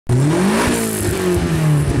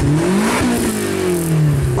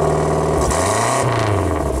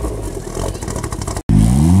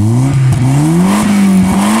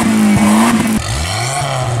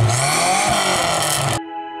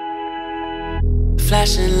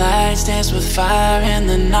Flashing lights dance with fire in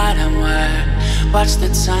the night. I'm wired. Watch the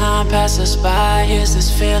time pass us by. Is this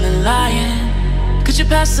feeling lying? Could you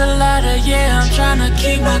pass the lighter? Yeah, I'm trying to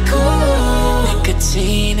keep my cool.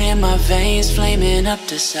 Nicotine in my veins, flaming up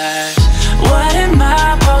desires. What am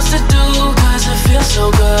I supposed to do? Cause it feels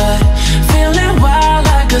so good. Feeling wild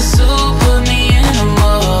like a zoo. Put me in a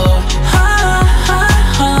mood.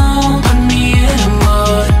 Put me in a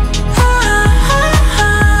mood.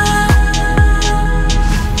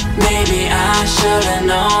 Maybe I should've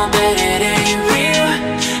known that it ain't real.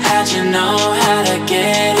 How'd you know how to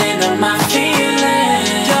get into my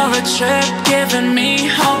feelings? You're a trip giving me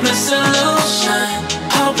hopeless solution.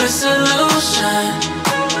 Hopeless solution.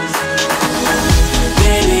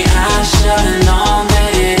 Baby, I should've known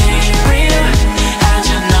that it ain't real. How'd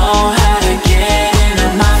you know how to get into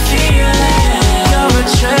my feelings? You're a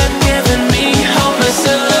trip giving me hopeless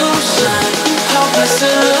solution. Hopeless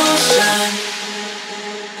solution.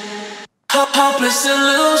 Hopeless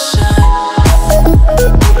solution.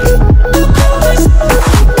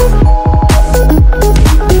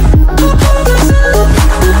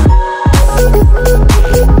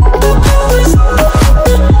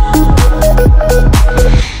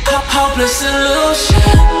 Hopeless solution.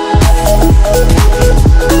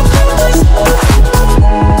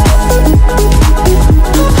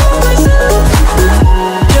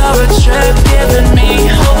 You're a trip giving me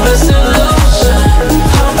hopeless solution.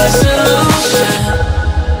 Hopeless solution.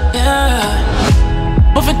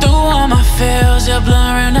 Yeah. Moving through all my feels, you're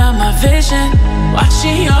blurring out my vision.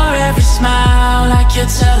 Watching your every smile like your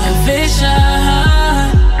television.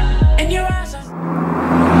 In your eyes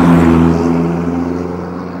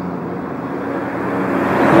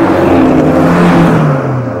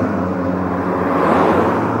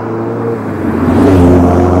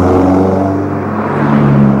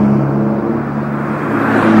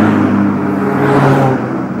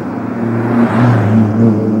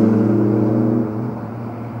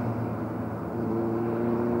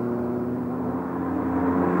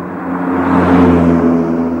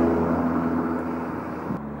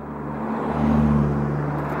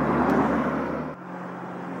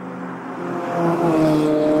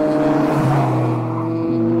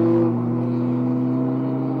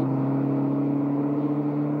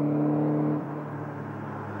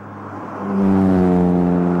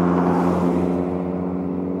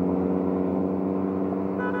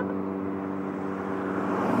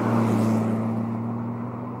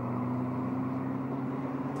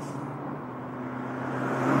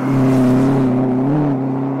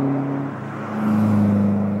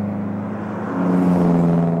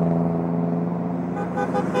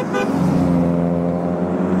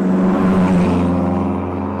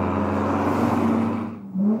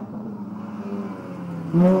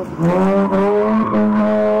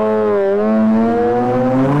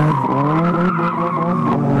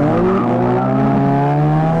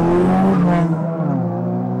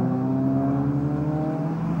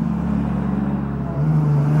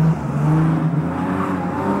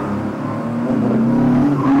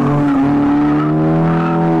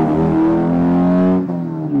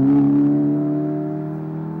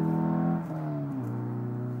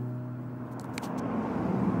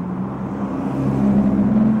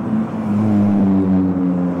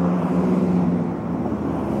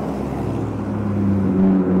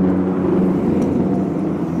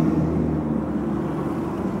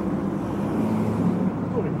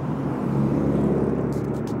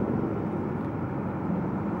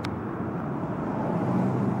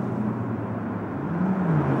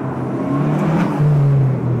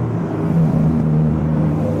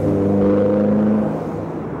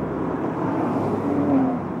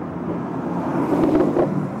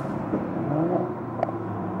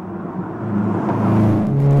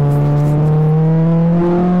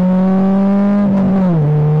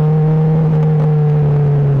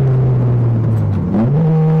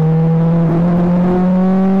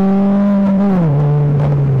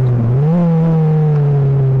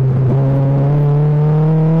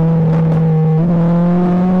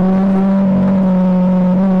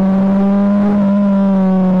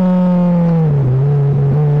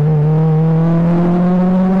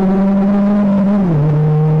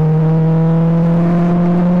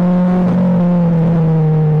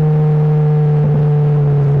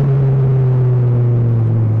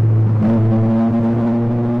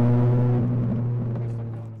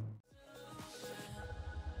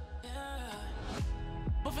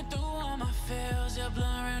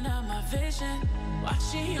vision,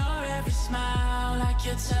 watching your every smile like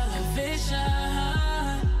your television.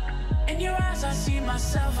 In your eyes I see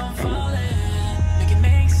myself, I'm falling. Make it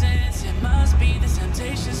make sense, it must be the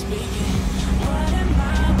temptation speaking. What am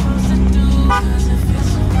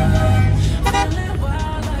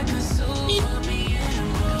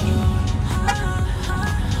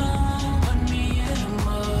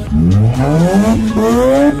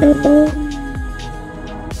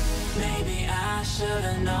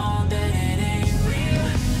should've known that it ain't real.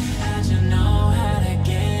 How'd you know how to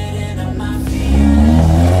get into my feelings?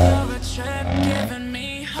 You're a trip giving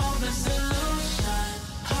me hope and solution,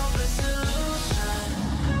 hope and solution.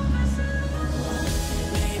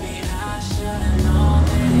 Maybe I should've known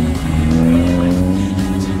that it ain't real.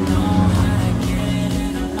 How'd you know how to get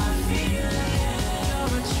into my feelings?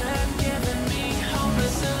 You're a trip giving me hope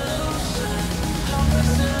and solution, hope and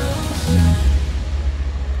solution.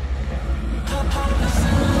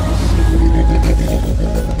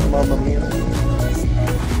 Mamma mia.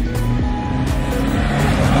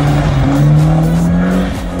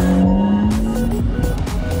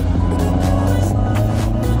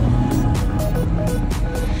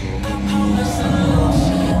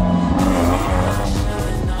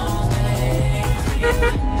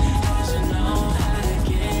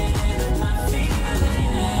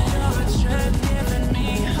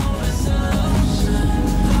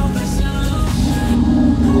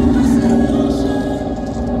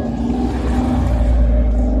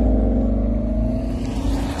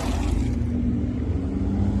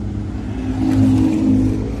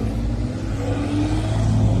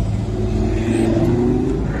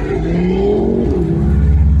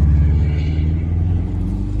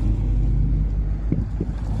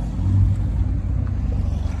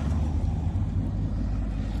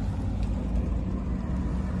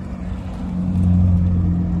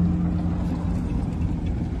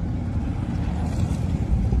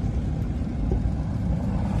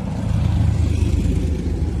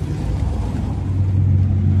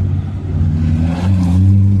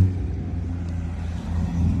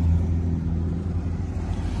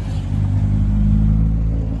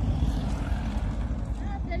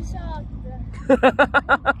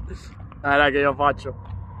 Dai che io faccio.